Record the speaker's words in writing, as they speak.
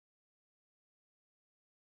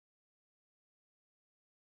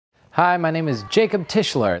Hi, my name is Jacob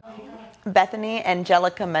Tischler. Bethany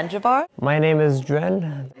Angelica Menjivar. My name is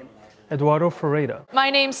Dren. Eduardo Ferreira. My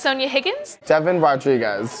name's Sonia Higgins. Devin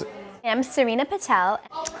Rodriguez. I'm Serena Patel.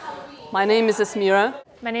 My name is Esmira.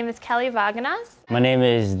 My name is Kelly Vaganas. My name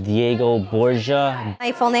is Diego Borgia.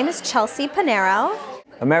 My full name is Chelsea Panero.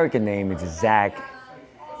 American name is Zach,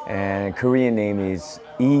 and Korean name is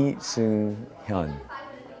Lee Seung-hyun.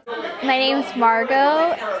 My name's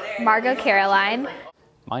Margot Caroline.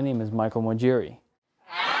 My name is Michael Mojiri.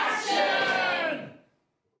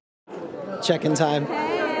 Check-in time.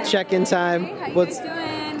 Hey. Check-in time. Hey, how you guys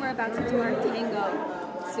doing? We're about to do our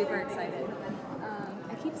tango. Super excited.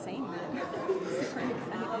 I keep saying that. Super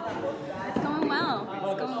excited. It's going well.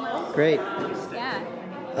 It's going well. Great. Yeah.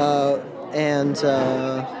 And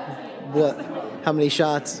what? How many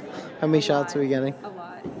shots? How many shots are we getting? A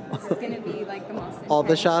lot. This is gonna be like the most. All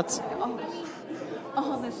the shots?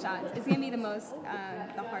 All the shots. It's gonna be the most,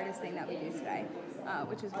 the hardest thing that we do today,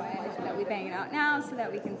 which is why I mentioned that we bang it out now so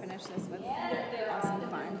that we can finish this with awesome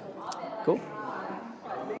fun. Cool.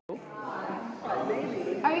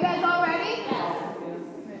 Are you guys all ready?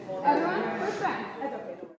 Everyone, first round.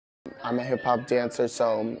 I'm a hip hop dancer,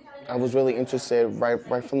 so I was really interested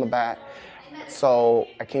right from the bat. So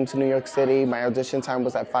I came to New York City. My audition time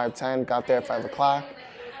was at 5:10. Got there at 5 o'clock,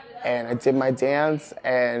 and I did my dance.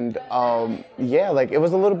 And yeah, like it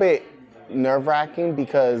was a little bit nerve-wracking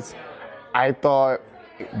because I thought,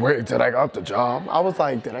 wait, did I get the job? I was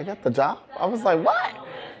like, did I get the job? I was like, what?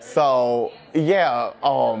 So yeah,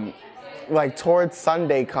 like towards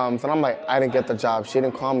Sunday comes and I'm like, I didn't get the job. She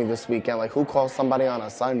didn't call me this weekend. Like, who calls somebody on a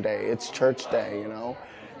Sunday? It's church day, you know?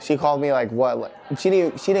 She called me like what? Like, she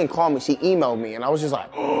didn't call me. She emailed me, and I was just like,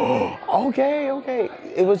 oh, okay.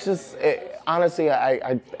 It was just honestly,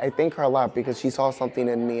 I thank her a lot because she saw something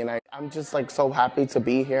in me, and I'm just like so happy to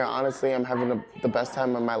be here. Honestly, I'm having the best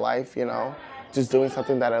time of my life. You know, just doing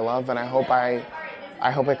something that I love, and I hope I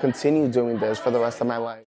continue doing this for the rest of my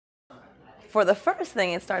life. For the first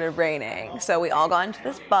thing, it started raining, so we all got into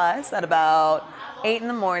this bus at about 8 in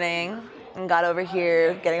the morning. And got over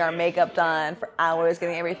here, getting our makeup done for hours,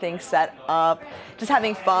 getting everything set up, just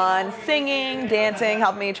having fun, singing, dancing,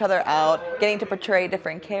 helping each other out, getting to portray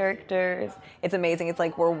different characters. It's amazing. It's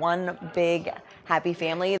like we're one big happy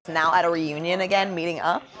family. It's now at a reunion again, meeting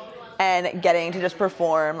up and getting to just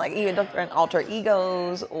perform like even different alter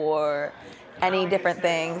egos or any different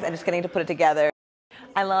things and just getting to put it together.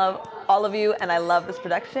 I love all of you and I love this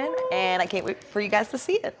production and I can't wait for you guys to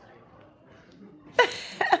see it.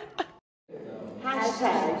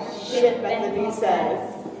 Shit Bethany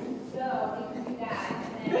says.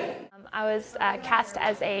 I was cast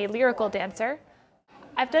as a lyrical dancer.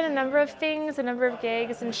 I've done a number of things, a number of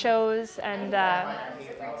gigs and shows, and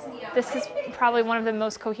this is probably one of the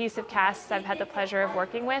most cohesive casts I've had the pleasure of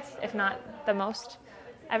working with, if not the most.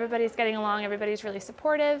 Everybody's getting along, everybody's really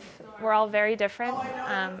supportive. We're all very different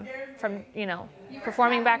from,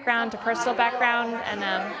 performing background to personal background,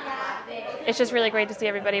 and it's just really great to see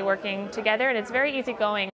everybody working together, and it's very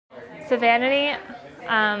easygoing. Savanity,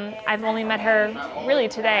 I've only met her really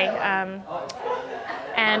today,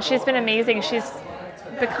 and she's been amazing. She's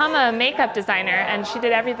become a makeup designer, and she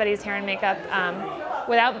did everybody's hair and makeup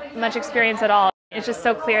without much experience at all. It's just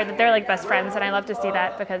so clear that they're like best friends, and I love to see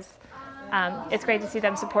that because it's great to see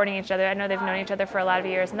them supporting each other. I know they've known each other for a lot of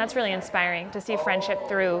years, and that's really inspiring to see friendship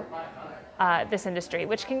through this industry,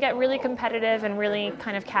 which can get really competitive and really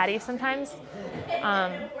kind of catty sometimes.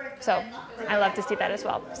 So I love to see that as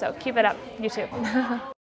well. So keep it up, you too.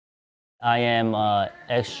 I am an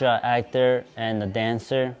extra actor and a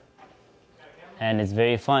dancer, and it's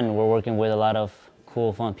very fun. We're working with a lot of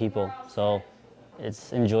cool, fun people, so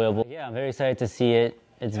it's enjoyable. Yeah, I'm very excited to see it.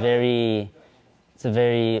 It's a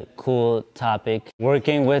very cool topic.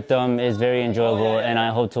 Working with them is very enjoyable, and I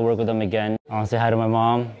hope to work with them again. I want to say hi to my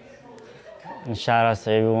mom, and shout outs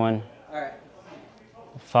to everyone.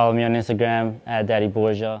 Follow me on Instagram at Daddy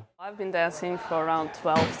Borgia. I've been dancing for around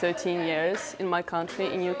 12, 13 years in my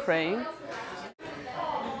country, in Ukraine.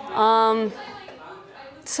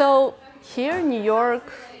 So here in New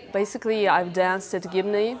York, basically I've danced at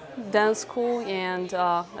Gibney Dance School and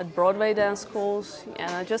at Broadway dance schools,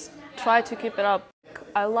 and I just try to keep it up.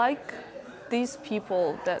 I like these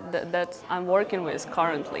people that I'm working with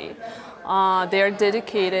currently. They are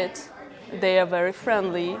dedicated, they are very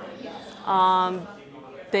friendly.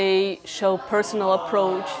 They show personal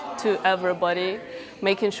approach to everybody,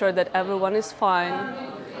 making sure that everyone is fine,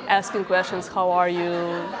 asking questions, how are you,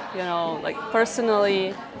 like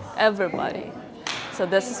personally, everybody. So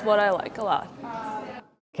this is what I like a lot.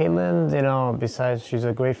 Caitlin, you know, besides she's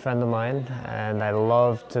a great friend of mine, and I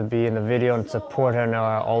love to be in the video and support her in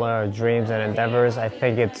all our dreams and endeavors. I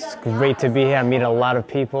think it's great to be here. I meet a lot of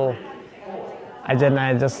people. I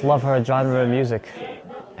just love her genre of music,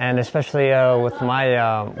 and especially with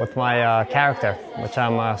my character, which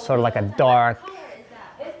I'm sort of like a dark,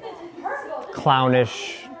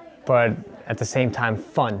 clownish, but at the same time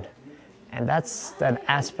fun. And that's that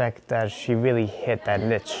aspect that she really hit that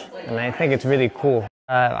niche, and I think it's really cool.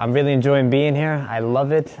 I'm really enjoying being here. I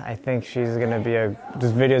love it. I think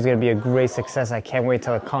this video is gonna be a great success. I can't wait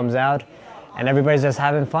till it comes out, and everybody's just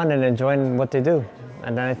having fun and enjoying what they do.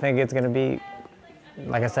 And then I think it's gonna be,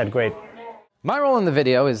 like I said, great. My role in the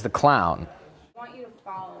video is the clown. I want you to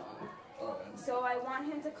follow him. So I want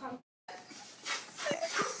him to come.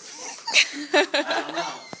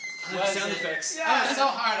 Sound effects. Yeah, it's so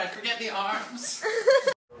hard. I forget the arms.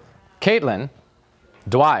 Caitlin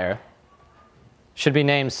Dwyer should be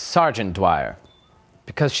named Sergeant Dwyer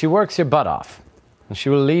because she works your butt off, and she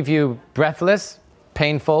will leave you breathless,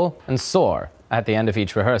 painful, and sore at the end of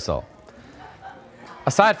each rehearsal.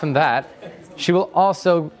 Aside from that, she will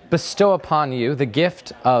also bestow upon you the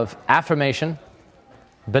gift of affirmation,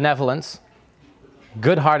 benevolence,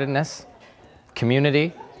 good-heartedness,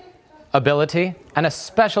 community, ability, and a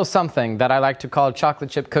special something that I like to call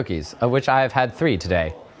chocolate chip cookies, of which I have had 3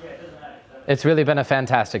 today. It's really been a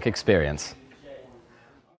fantastic experience.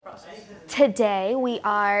 Today we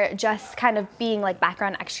are just kind of being like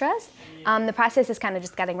background extras. The process is kind of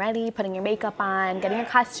just getting ready, putting your makeup on, getting your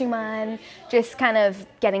costume on, just kind of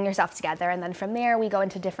getting yourself together. And then from there we go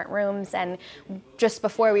into different rooms, and just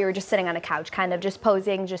before we were just sitting on a couch, kind of just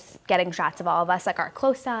posing, just getting shots of all of us, like our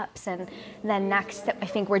close-ups. And then next I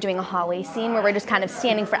think we're doing a hallway scene where we're just kind of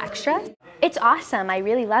standing for extras. It's awesome, I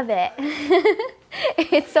really love it.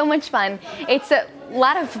 It's so much fun. It's a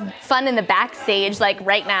lot of fun in the backstage, like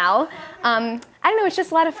right now. I don't know, it's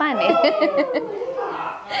just a lot of fun.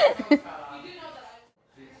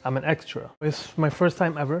 I'm an extra. It's my first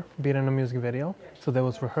time ever being in a music video. So there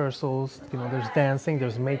was rehearsals, you know, there's dancing,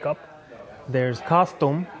 there's makeup, there's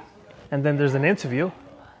costume, and then there's an interview.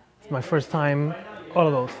 It's my first time, all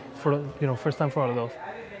of those, first time for all of those.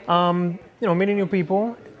 Meeting new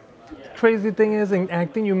people. Crazy thing is, in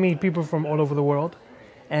acting, you meet people from all over the world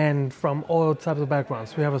and from all types of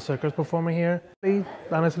backgrounds. We have a circus performer here.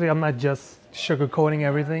 Honestly, I'm not just sugarcoating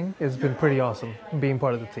everything. It's been pretty awesome being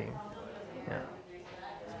part of the team. Yeah,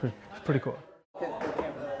 it's pretty cool.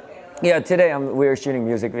 Yeah, today we're shooting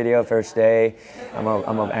music video, first day. I'm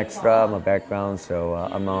an extra, I'm a background, so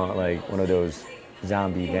I'm not like one of those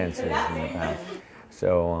zombie dancers in the back.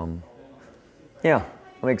 So yeah,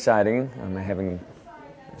 I'm excited. I'm having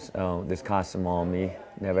this costume on me.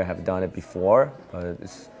 Never have done it before, but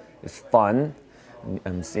it's fun.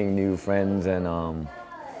 I'm seeing new friends, and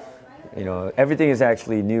everything is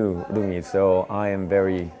actually new to me. So I am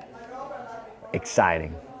very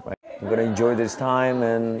exciting. Right? I'm gonna enjoy this time,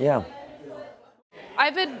 and yeah.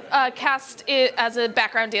 I've been cast as a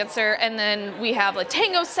background dancer, and then we have a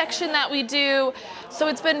tango section that we do. So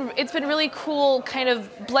it's been really cool, kind of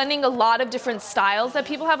blending a lot of different styles that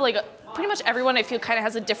people have. Like pretty much everyone I feel kind of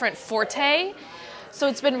has a different forte. So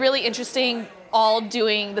it's been really interesting all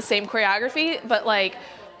doing the same choreography, but like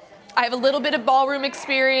I have a little bit of ballroom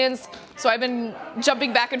experience, so I've been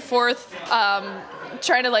jumping back and forth,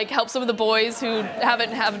 trying to like help some of the boys who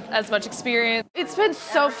haven't had as much experience. It's been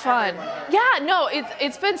so fun. Yeah, no,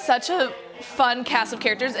 it's been such a fun cast of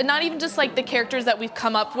characters, and not even just like the characters that we've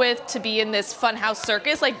come up with to be in this funhouse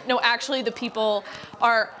circus. Like, no, actually the people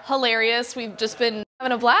are hilarious. We've just been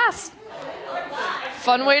having a blast.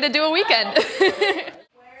 Fun way to do a weekend.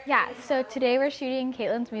 Yeah, so today we're shooting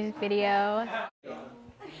Caitlin's music video.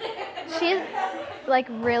 She's like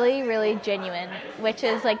really, really genuine, which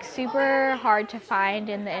is like super hard to find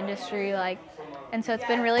in the industry. And so it's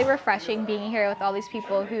been really refreshing being here with all these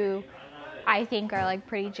people who I think are like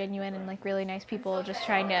pretty genuine and like really nice people just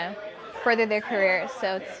trying to further their careers.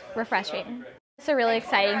 So it's refreshing. It's a really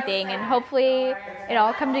exciting thing, and hopefully it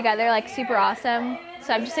all come together like super awesome.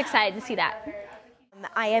 So I'm just excited to see that.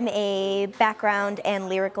 I am a background and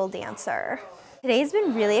lyrical dancer. Today's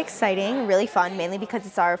been really exciting, really fun, mainly because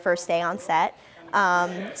it's our first day on set.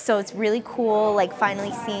 So it's really cool, like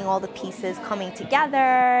finally seeing all the pieces coming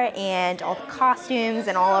together, and all the costumes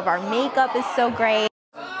and all of our makeup is so great.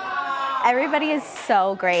 Everybody is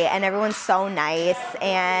so great, and everyone's so nice,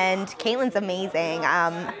 and Caitlin's amazing.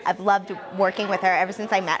 I've loved working with her ever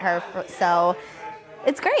since I met her, so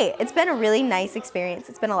it's great. It's been a really nice experience.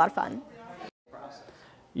 It's been a lot of fun.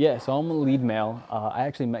 Yeah, so I'm a lead male. I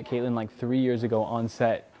actually met Caitlin like 3 years ago on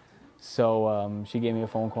set. So she gave me a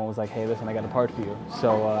phone call and was like, hey, listen, I got a part for you.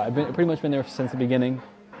 So I've pretty much been there since the beginning.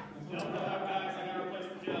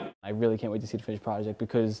 I really can't wait to see the finished project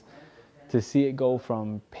because to see it go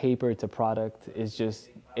from paper to product is just,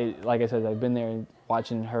 like I said, I've been there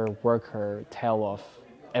watching her work her tail off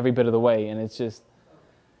every bit of the way, and it's just,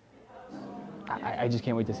 I just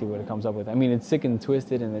can't wait to see what it comes up with. I mean, it's sick and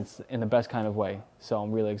twisted, and it's in the best kind of way. So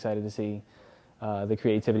I'm really excited to see the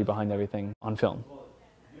creativity behind everything on film.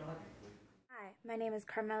 Hi, my name is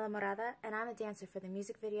Carmela Morada, and I'm a dancer for the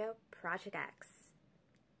music video Project X.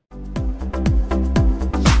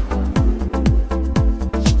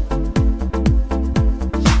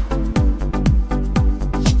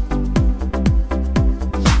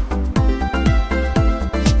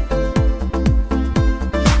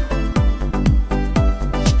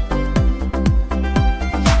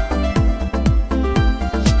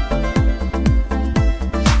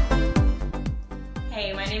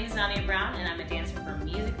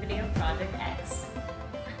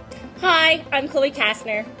 Hi, I'm Chloe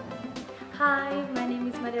Kastner. Hi, my name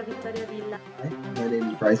is Maria Victoria Villa. Hi, my name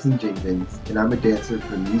is Bryson Jenkins, and I'm a dancer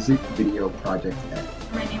for Music Video Project X.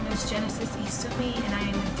 My name is Genesis Easterly, and I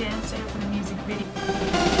am a dancer for the music video.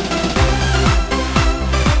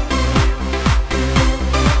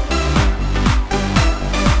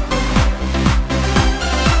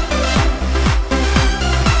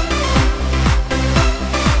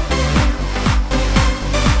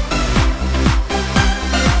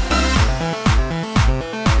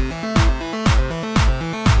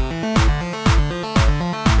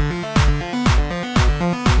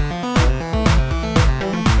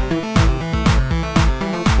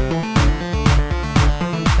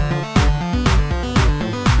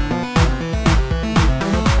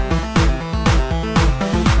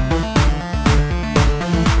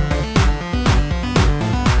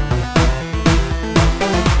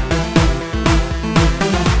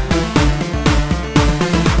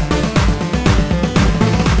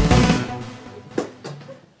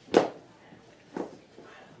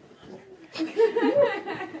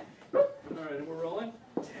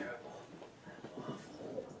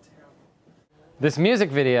 This music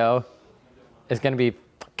video is gonna be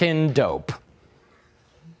fucking dope.